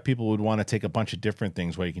understand why people would want to take a bunch of different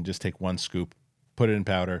things where you can just take 1 scoop, put it in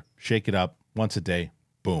powder, shake it up once a day,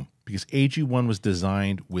 boom. Because AG1 was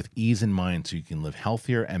designed with ease in mind so you can live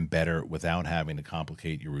healthier and better without having to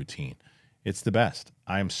complicate your routine. It's the best.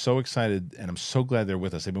 I am so excited, and I'm so glad they're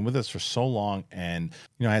with us. They've been with us for so long, and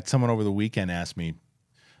I had someone over the weekend ask me,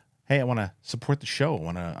 hey, I want to support the show.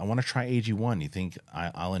 I want to try AG1. You think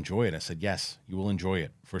I'll enjoy it? I said, yes, you will enjoy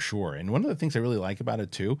it for sure. And one of the things I really like about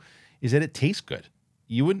it too is that it tastes good.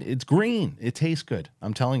 It's green. It tastes good.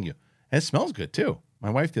 I'm telling you. And it smells good too. My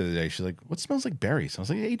wife the other day, she's like, what smells like berries? I was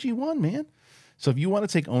like, AG1, man. So if you want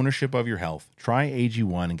to take ownership of your health, try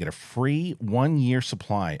AG1 and get a free 1-year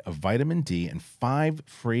supply of vitamin D and 5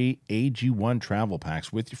 free AG1 travel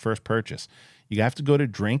packs with your first purchase. You have to go to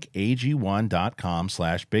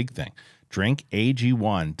drinkag1.com/bigthing.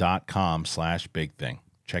 drinkag1.com/bigthing.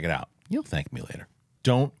 Check it out. You'll thank me later.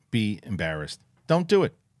 Don't be embarrassed. Don't do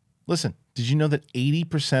it. Listen, did you know that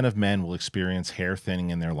 80% of men will experience hair thinning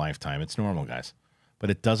in their lifetime? It's normal, guys. But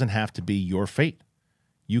it doesn't have to be your fate.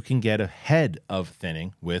 You can get ahead of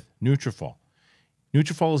thinning with Nutrafol.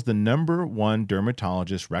 Nutrafol is the #1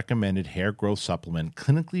 dermatologist-recommended hair growth supplement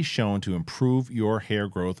clinically shown to improve your hair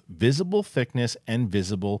growth, visible thickness, and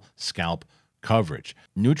visible scalp coverage.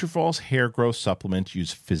 Nutrafol's hair growth supplements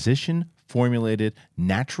use physician-formulated,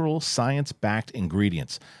 natural, science-backed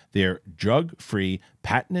ingredients. Their drug-free,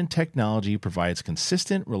 patented technology provides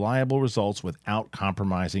consistent, reliable results without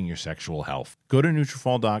compromising your sexual health. Go to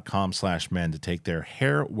Nutrafol.com/men to take their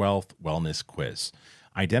Hair Wealth Wellness Quiz.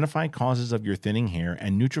 Identify causes of your thinning hair,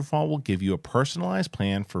 and Nutrafol will give you a personalized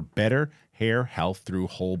plan for better hair health through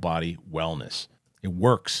whole body wellness. It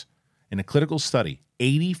works. In a clinical study,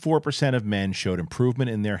 84% of men showed improvement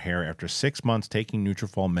in their hair after 6 months taking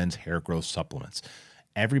Nutrafol men's hair growth supplements.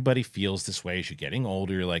 Everybody feels this way as you're getting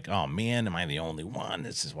older. You're like, oh man, am I the only one?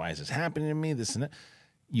 Why is this happening to me? This and that.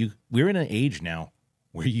 We're in an age now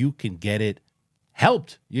where you can get it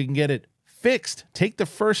helped. You can get it fixed. Take the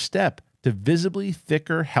first step. to visibly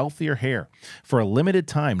thicker, healthier hair. For a limited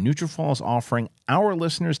time, Nutrafol is offering our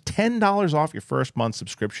listeners $10 off your first month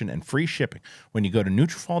subscription and free shipping when you go to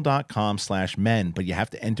Nutrafol.com/men, but you have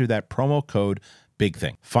to enter that promo code Big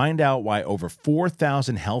Thing. Find out why over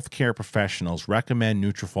 4,000 healthcare professionals recommend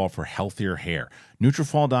Nutrafol for healthier hair.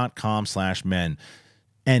 Nutrafol.com/men.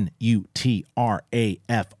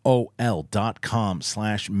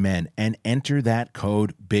 Nutrafol.com/men and enter that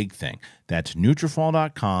code Big Thing. That's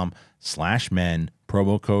Nutrafol.com/men,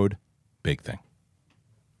 promo code Big Thing.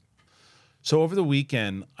 So over the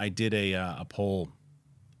weekend, I did a poll,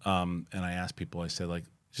 and I asked people. I said, like,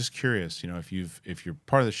 just curious, if you're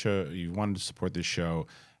part of the show, you wanted to support this show,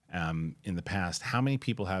 in the past, how many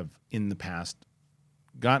people have in the past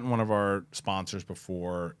gotten one of our sponsors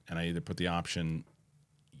before? And I either put the option,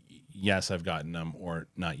 yes, I've gotten them, or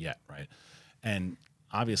not yet, right? And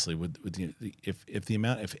obviously, if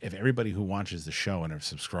everybody who watches the show and have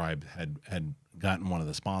subscribed had gotten one of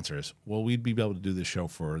the sponsors, well, we'd be able to do the show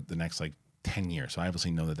for the next 10 years. So I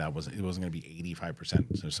obviously know it wasn't going to be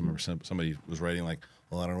 85%. So somebody was writing like,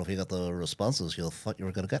 well, I don't know if you got the responses you thought you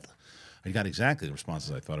were going to get. I got exactly the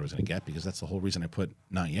responses I thought I was going to get, because that's the whole reason I put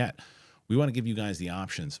not yet. We want to give you guys the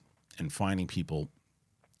options and finding people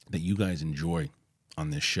that you guys enjoy on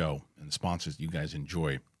this show and sponsors you guys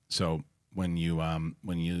enjoy. So when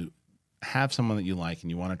you have someone that you like and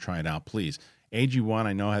you want to try it out, please. AG1,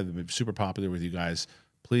 I know, have been super popular with you guys.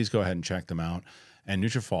 Please go ahead and check them out. And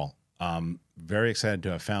Nutrafol, very excited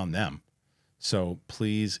to have found them. So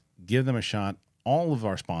please give them a shot. All of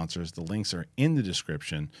our sponsors, the links are in the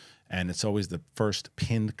description, and it's always the first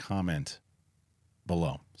pinned comment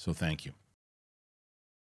below. So thank you.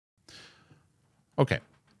 Okay.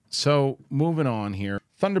 So moving on here,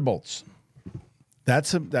 Thunderbolts.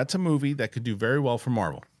 That's a movie that could do very well for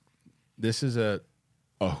Marvel. This is a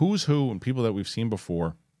who's who and people that we've seen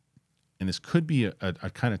before, and this could be a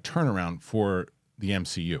kind of turnaround for the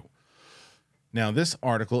MCU. Now, this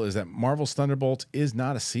article is that Marvel's Thunderbolts is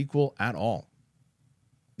not a sequel at all.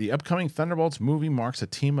 The upcoming Thunderbolts movie marks a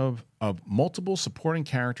team of multiple supporting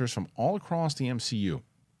characters from all across the MCU.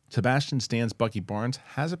 Sebastian Stan's Bucky Barnes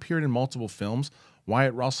has appeared in multiple films.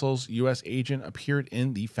 Wyatt Russell's U.S. agent appeared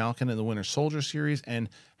in the Falcon and the Winter Soldier series, and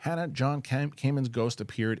Hannah John Kamen's Ghost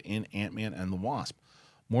appeared in Ant-Man and the Wasp.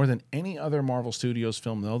 More than any other Marvel Studios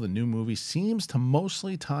film, though, the new movie seems to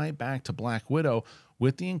mostly tie back to Black Widow,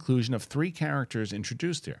 with the inclusion of 3 characters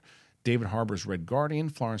introduced here: David Harbour's Red Guardian,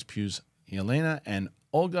 Florence Pugh's Yelena, and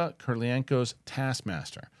Olga Kurylenko's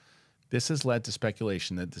Taskmaster. This has led to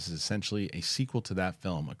speculation that this is essentially a sequel to that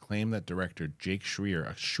film, a claim that director Jake Schreier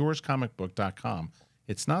assures comicbook.com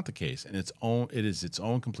it's not the case, and it is its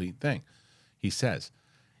own complete thing. He says,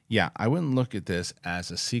 yeah, I wouldn't look at this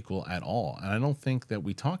as a sequel at all, and I don't think that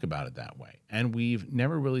we talk about it that way. And we've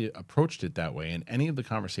never really approached it that way in any of the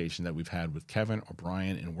conversation that we've had with Kevin or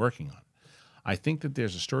Brian in working on it. I think that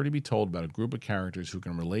there's a story to be told about a group of characters who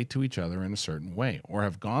can relate to each other in a certain way or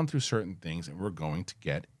have gone through certain things, and we're going to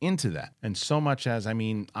get into that. And so much as,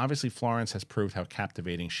 obviously Florence has proved how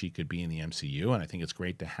captivating she could be in the MCU, and I think it's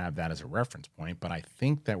great to have that as a reference point, but I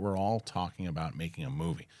think that we're all talking about making a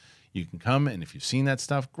movie. You can come, and if you've seen that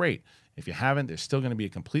stuff, great. If you haven't, there's still going to be a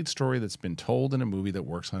complete story that's been told in a movie that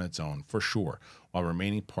works on its own, for sure, while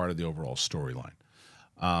remaining part of the overall storyline.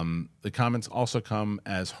 The comments also come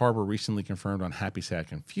as Harbour recently confirmed on Happy Sad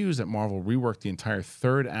Confused that Marvel reworked the entire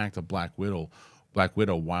third act of Black Widow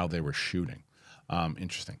while they were shooting.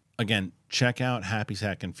 Interesting. Again, check out Happy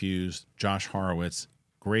Sad Confused, Josh Horowitz.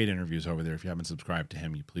 Great interviews over there. If you haven't subscribed to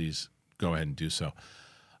him, you please go ahead and do so.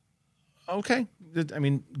 Okay.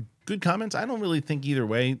 Good comments. I don't really think either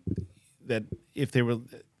way that if they were,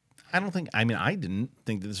 I didn't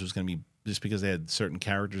think that this was going to be, just because they had certain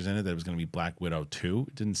characters in it, that it was going to be Black Widow 2.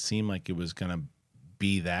 It didn't seem like it was going to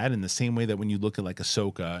be that, in the same way that when you look at like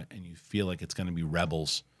Ahsoka and you feel like it's going to be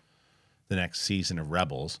Rebels, the next season of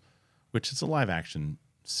Rebels, which it's a live action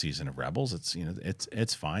season of Rebels. It's,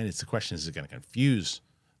 it's fine. It's the question, is it going to confuse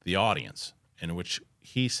the audience? In which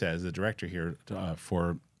he says, the director here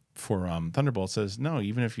for Thunderbolt says, no,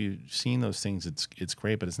 even if you've seen those things, it's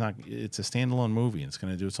great, but it's a standalone movie, and it's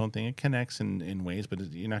going to do its own thing. It connects in ways, but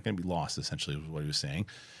you're not going to be lost, essentially, was what he was saying.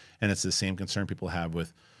 And it's the same concern people have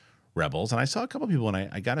with Rebels. And I saw a couple of people, and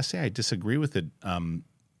I got to say, I disagree with it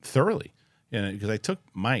thoroughly. Because I took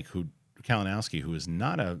Mike, Kalinowski, who is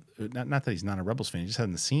not that he's not a Rebels fan, he just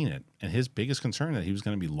hasn't seen it. And his biggest concern that he was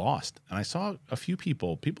going to be lost. And I saw a few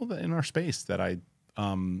people that in our space that I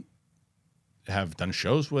have done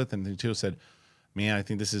shows with, and they too said, man, I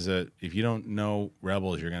think this is if you don't know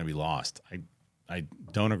Rebels, you're going to be lost. I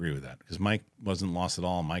don't agree with that, because Mike wasn't lost at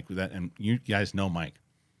all. Mike with that, and you guys know Mike.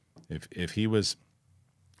 If he was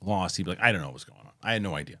lost, he'd be like, I don't know what's going on. I had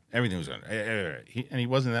no idea. Everything was going on. And he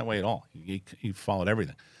wasn't that way at all. He followed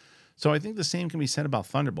everything. So I think the same can be said about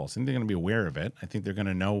Thunderbolts. I think they're going to be aware of it. I think they're going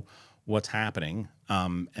to know what's happening,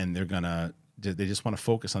 and they just want to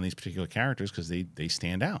focus on these particular characters because they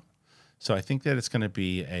stand out. So I think that it's going to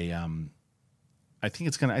be I think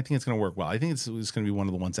it's going to work well. I think it's going to be one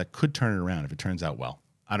of the ones that could turn it around if it turns out well.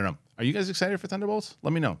 I don't know. Are you guys excited for Thunderbolts?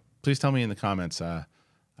 Let me know. Please tell me in the comments. I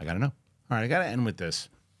got to know. All right, I got to end with this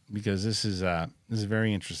because this is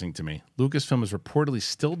very interesting to me. Lucasfilm is reportedly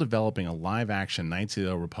still developing a live-action Knights of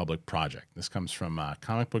the Old Republic project. This comes from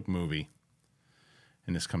Comic Book Movie,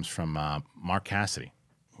 and this comes from Mark Cassidy,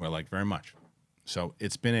 who I like very much. So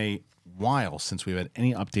it's been a while since we've had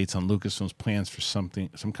any updates on Lucasfilm's plans for some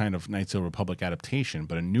kind of Knights of the Republic adaptation,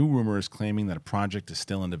 but a new rumor is claiming that a project is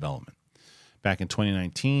still in development. Back in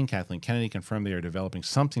 2019, Kathleen Kennedy confirmed they are developing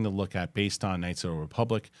something to look at based on Knights of the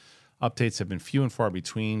Republic. Updates have been few and far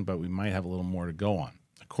between, but we might have a little more to go on.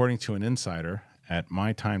 According to an insider at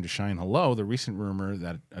My Time to Shine Hello, the recent rumor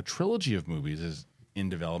that a trilogy of movies is in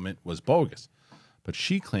development was bogus. But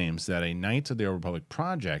she claims that a Knights of the Old Republic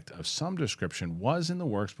project of some description was in the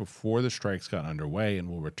works before the strikes got underway and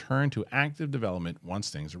will return to active development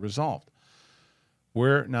once things are resolved.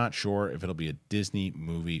 We're not sure if it'll be a Disney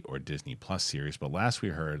movie or Disney Plus series, but last we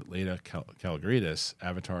heard, Leda Kalogridis,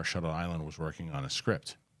 Avatar Shuttle Island, was working on a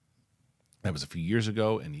script. That was a few years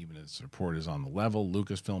ago, and even as the report is on the level,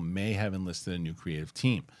 Lucasfilm may have enlisted a new creative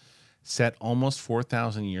team. Set almost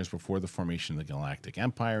 4,000 years before the formation of the Galactic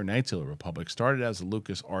Empire, Knights of the Republic started as a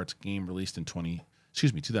LucasArts game released in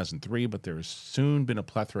 2003, but there has soon been a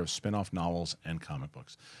plethora of spin-off novels and comic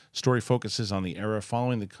books. Story focuses on the era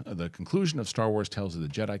following the conclusion of Star Wars Tales of the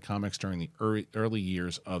Jedi comics during the early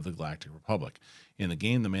years of the Galactic Republic. In the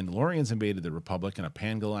game, the Mandalorians invaded the Republic in a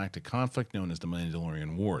pan-galactic conflict known as the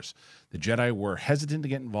Mandalorian Wars. The Jedi were hesitant to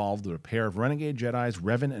get involved, but a pair of renegade Jedis,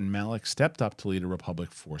 Revan and Malak, stepped up to lead a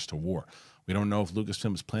Republic force to war. We don't know if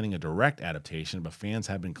Lucasfilm is planning a direct adaptation, but fans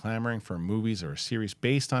have been clamoring for movies or a series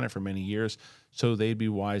based on it for many years, so they'd be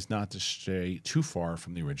wise not to stray too far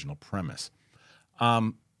from the original premise.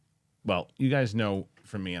 Well, you guys know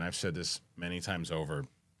from me, and I've said this many times over,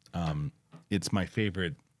 it's my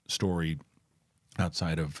favorite story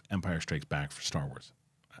outside of Empire Strikes Back for Star Wars.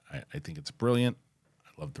 I think it's brilliant. I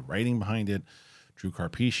love the writing behind it. Drew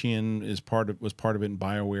Karpyshyn was part of it in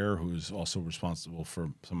BioWare, who's also responsible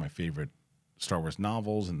for some of my favorite Star Wars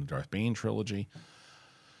novels and the Darth Bane trilogy.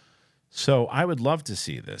 So I would love to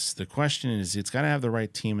see this. The question is, it's got to have the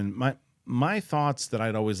right team. And my thoughts that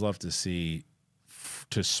I'd always love to see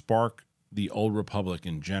to spark the Old Republic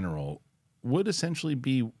in general would essentially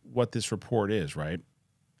be what this report is, right?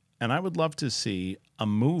 And I would love to see a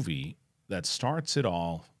movie that starts it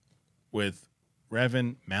all with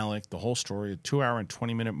Revan, Malak, the whole story, a 2-hour and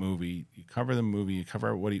 20-minute movie. You cover the movie, you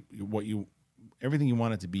cover everything you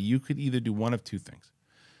want it to be. You could either do one of two things.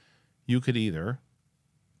 You could either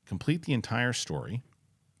complete the entire story,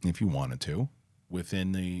 if you wanted to,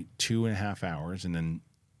 within the 2.5 hours, and then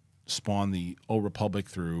spawn the Old Republic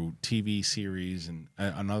through TV series and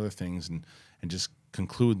other things, and just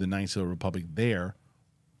conclude the Knights of the Republic there.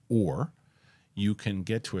 Or you can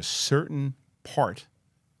get to a certain part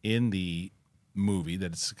in the movie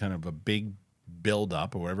that it's kind of a big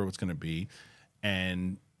build-up or whatever it's going to be,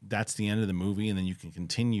 and that's the end of the movie, and then you can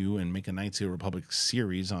continue and make a Knights of the Republic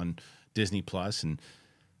series on Disney Plus. And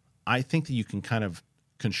I think that you can kind of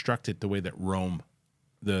construct it the way that Rome,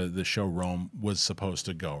 the show Rome, was supposed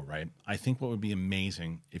to go, right? I think what would be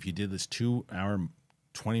amazing if you did this 2-hour,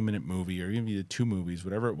 20-minute movie, or even if you did 2 movies,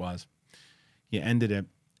 whatever it was, you ended it,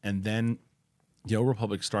 and then the Old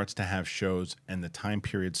Republic starts to have shows and the time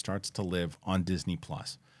period starts to live on Disney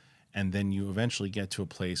Plus. And then you eventually get to a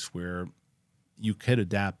place where you could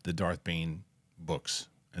adapt the Darth Bane books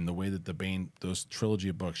and the way that those trilogy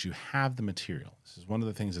of books, you have the material. This is one of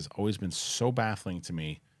the things that's always been so baffling to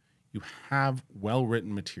me. You have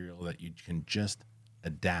well-written material that you can just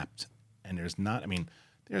adapt. And there's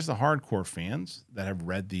the hardcore fans that have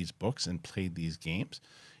read these books and played these games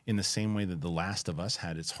in the same way that The Last of Us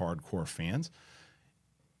had its hardcore fans.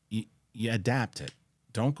 You adapt it.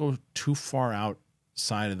 Don't go too far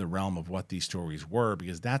outside of the realm of what these stories were,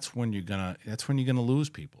 because that's when you're gonna lose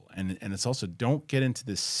people. And it's also, don't get into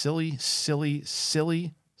this silly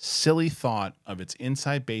thought of it's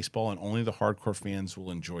inside baseball and only the hardcore fans will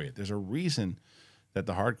enjoy it. There's a reason that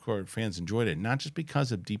the hardcore fans enjoyed it, not just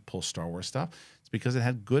because of deep pull Star Wars stuff. It's because it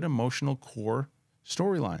had good emotional core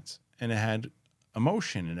storylines, and it had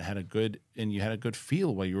emotion, and you had a good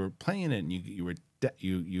feel while you were playing it, and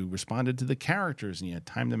you responded to the characters, and you had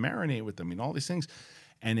time to marinate with them, and all these things.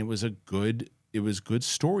 and it was good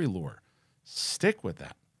story lore. Stick with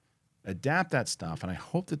that. Adapt that stuff, and I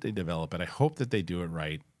hope that they develop it. I hope that they do it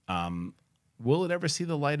right. Will it ever see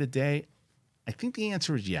the light of day? I think the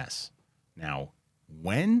answer is yes. Now,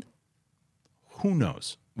 when? Who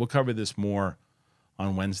knows? We'll cover this more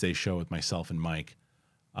on Wednesday's show with myself and Mike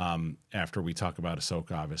after we talk about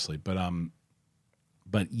Ahsoka, obviously.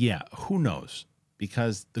 But yeah, who knows?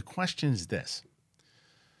 Because the question is this.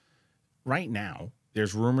 Right now,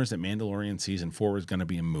 there's rumors that Mandalorian Season 4 is going to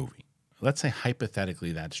be a movie. Let's say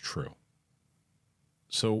hypothetically that's true.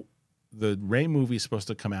 So the Rey movie is supposed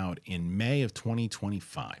to come out in May of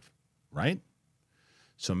 2025, right?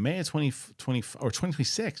 So May of 2020 or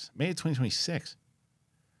 2026, May of 2026.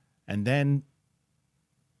 And then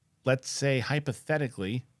let's say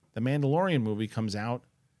hypothetically the Mandalorian movie comes out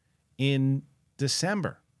in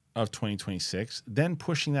December of 2026, then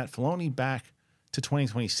pushing that Filoni back to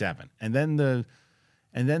 2027. And then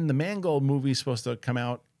the Mangold movie is supposed to come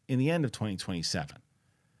out in the end of 2027.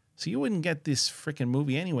 So you wouldn't get this freaking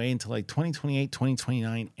movie anyway until like 2028,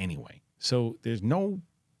 2029 anyway. So there's no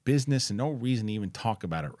business and no reason to even talk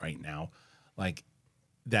about it right now, like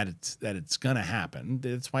that it's going to happen.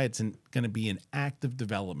 That's why it's going to be in active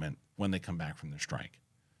development when they come back from their strike.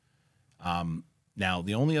 Now,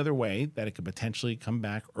 the only other way that it could potentially come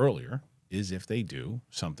back earlier is if they do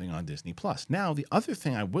something on Disney Plus. Now, the other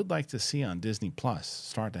thing I would like to see on Disney Plus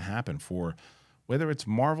start to happen for whether it's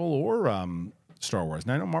Marvel or Star Wars.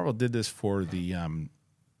 Now, I know Marvel did this for the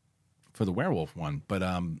werewolf one, but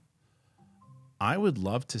I would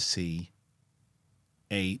love to see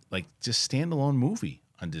a just standalone movie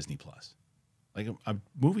on Disney Plus, like a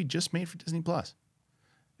movie just made for Disney Plus.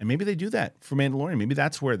 And maybe they do that for Mandalorian. Maybe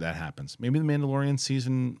that's where that happens. Maybe the Mandalorian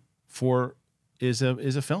season 4 is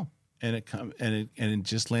a film, and it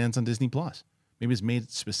just lands on Disney Plus. Maybe it's made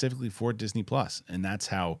specifically for Disney Plus, and that's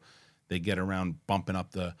how they get around bumping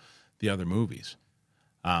up the other movies.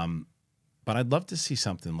 But I'd love to see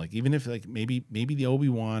something like, even if like maybe the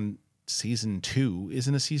Obi-Wan season 2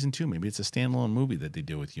 isn't a season 2. Maybe it's a standalone movie that they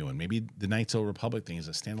do with you, and maybe the Knights of the Republic thing is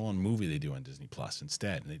a standalone movie they do on Disney Plus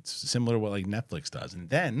instead. And it's similar to what like Netflix does. And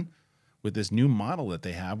then with this new model that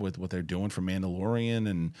they have with what they're doing for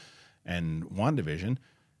Mandalorian and WandaVision,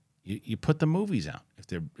 you put the movies out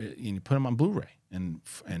you put them on Blu-ray and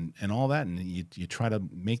all that, and you try to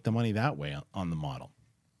make the money that way on the model.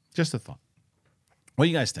 Just a thought. What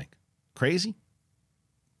do you guys think? Crazy?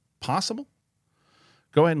 Possible?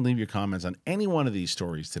 Go ahead and leave your comments on any one of these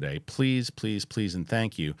stories today. Please, please, please, and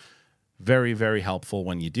thank you. Very, very helpful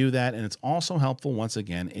when you do that. And it's also helpful, once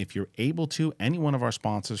again, if you're able to, any one of our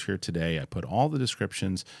sponsors here today, I put all the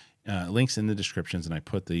descriptions, links in the descriptions, and I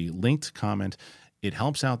put the linked comment. It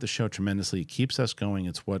helps out the show tremendously. It keeps us going.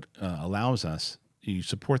 It's what allows us. You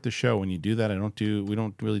support the show when you do that. We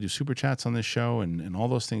don't really do super chats on this show and all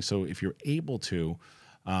those things. So if you're able to,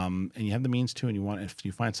 and you have the means to, and if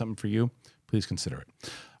you find something for you, please consider it.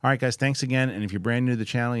 All right, guys, thanks again. And if you're brand new to the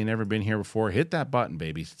channel, you've never been here before, hit that button,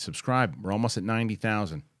 baby. Subscribe. We're almost at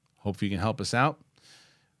 90,000. Hope you can help us out.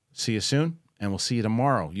 See you soon, and we'll see you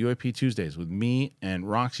tomorrow, UAP Tuesdays, with me and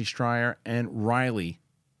Roxy Stryer and Riley.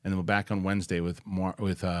 And then we're back on Wednesday with Mike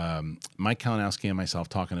Kalinowski and myself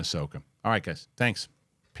talking Ahsoka. All right, guys, thanks.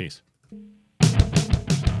 Peace.